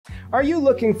Are you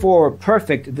looking for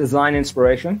perfect design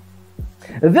inspiration?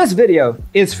 This video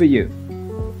is for you.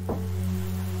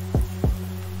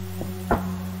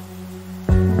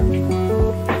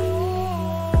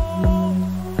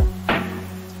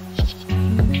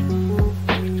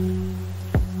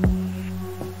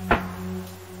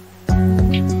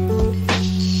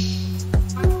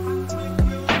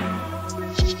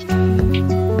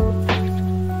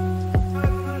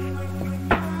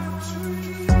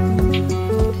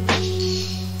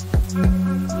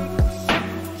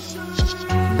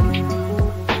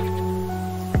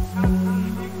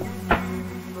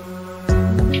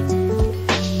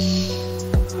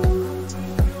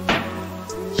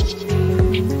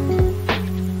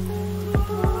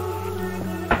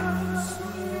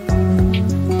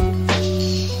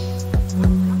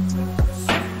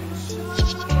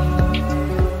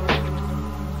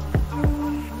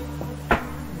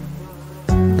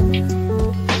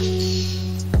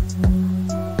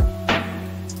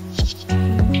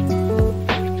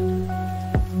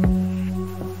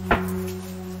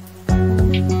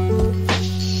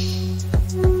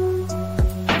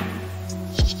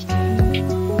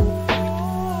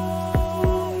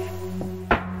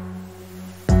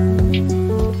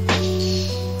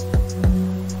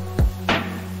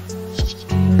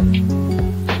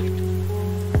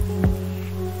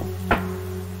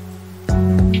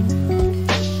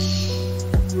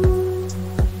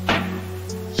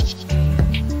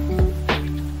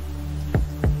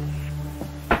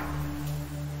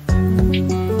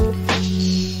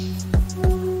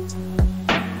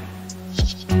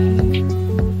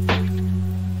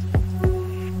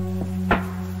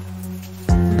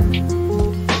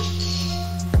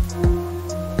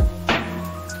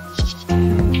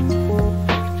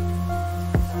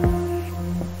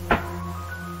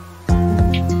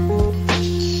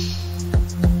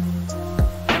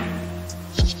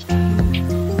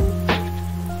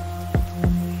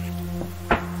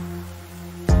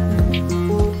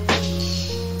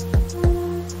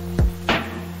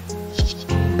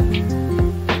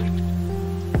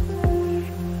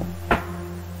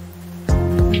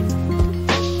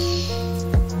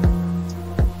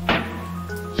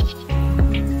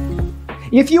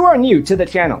 If you are new to the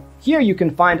channel, here you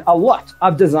can find a lot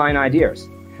of design ideas.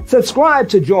 Subscribe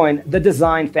to join the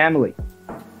design family.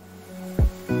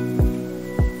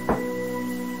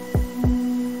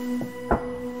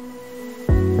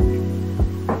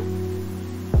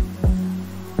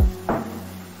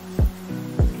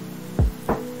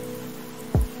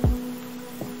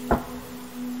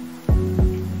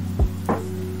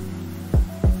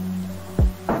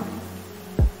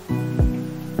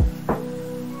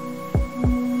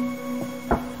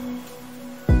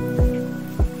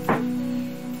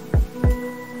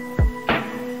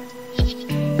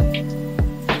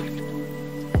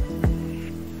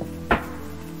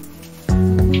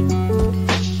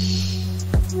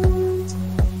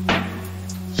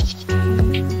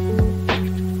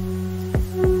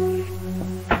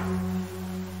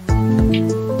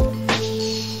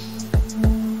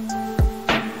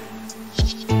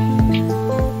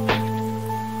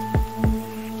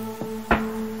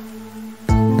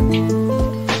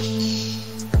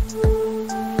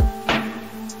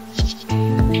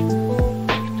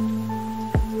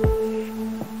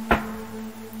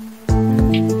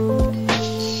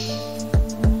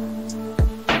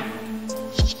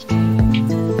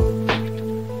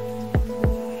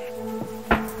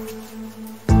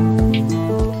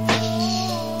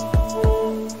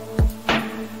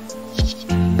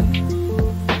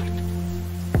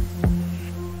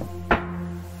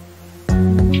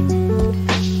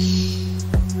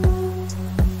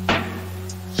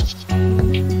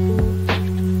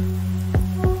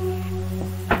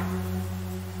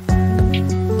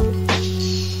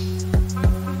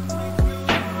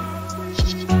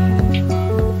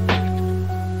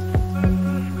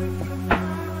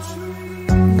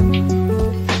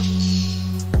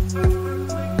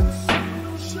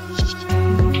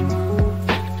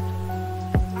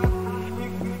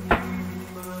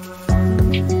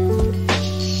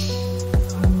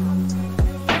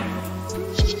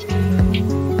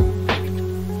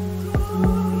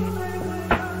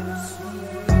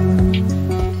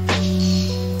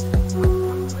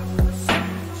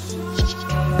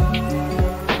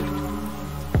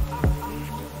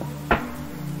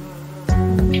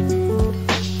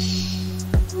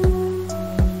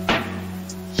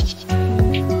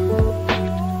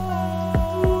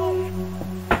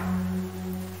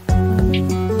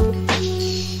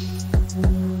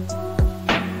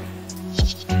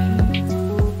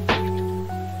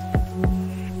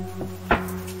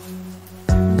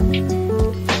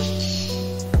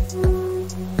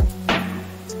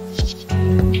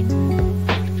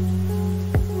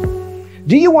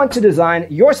 Do you want to design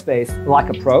your space like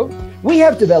a pro? We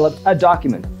have developed a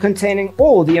document containing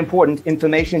all the important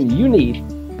information you need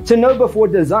to know before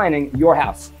designing your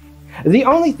house. The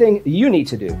only thing you need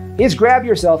to do is grab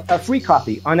yourself a free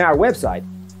copy on our website,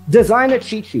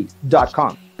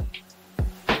 designercheatsheet.com.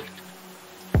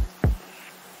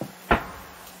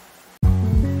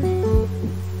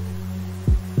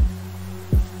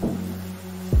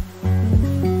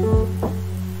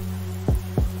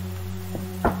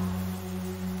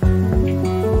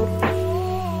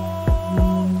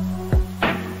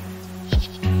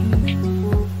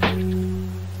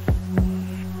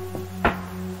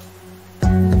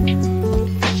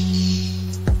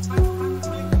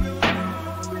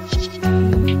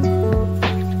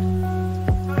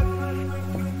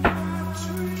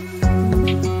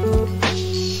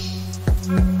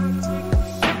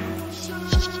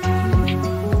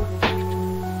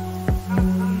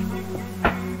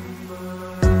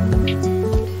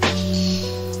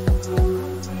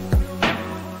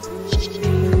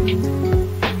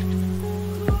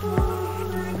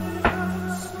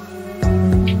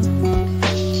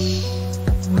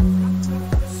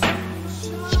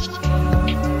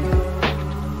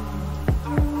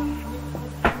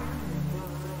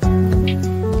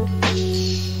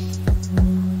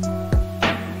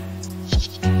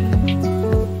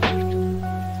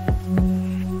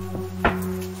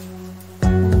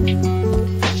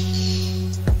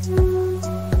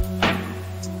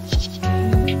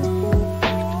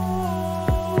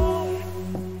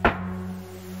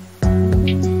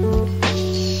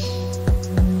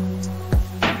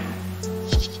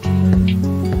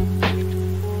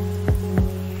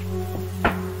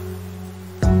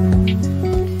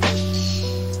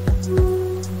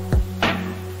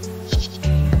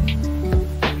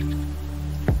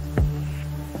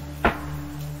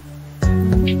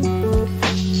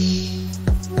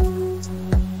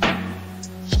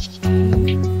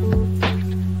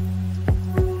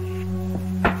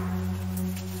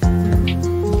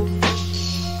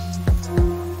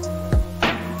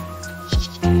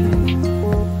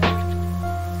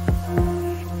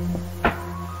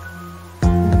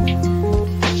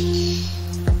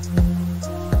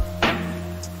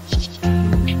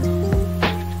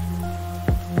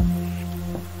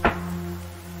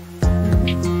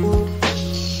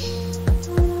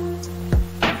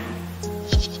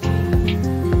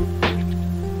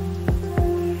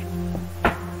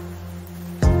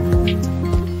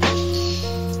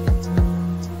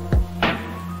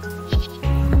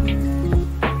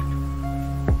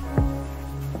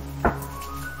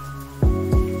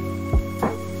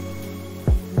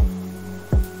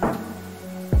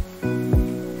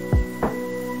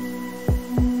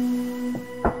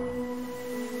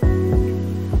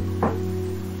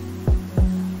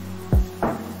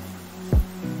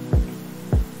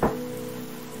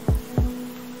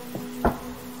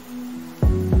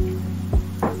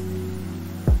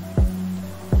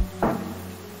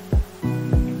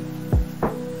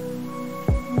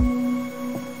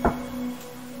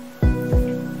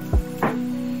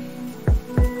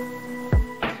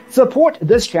 Support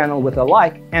this channel with a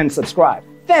like and subscribe.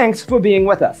 Thanks for being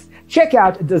with us. Check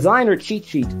out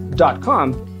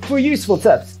designercheatsheet.com for useful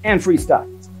tips and free stuff.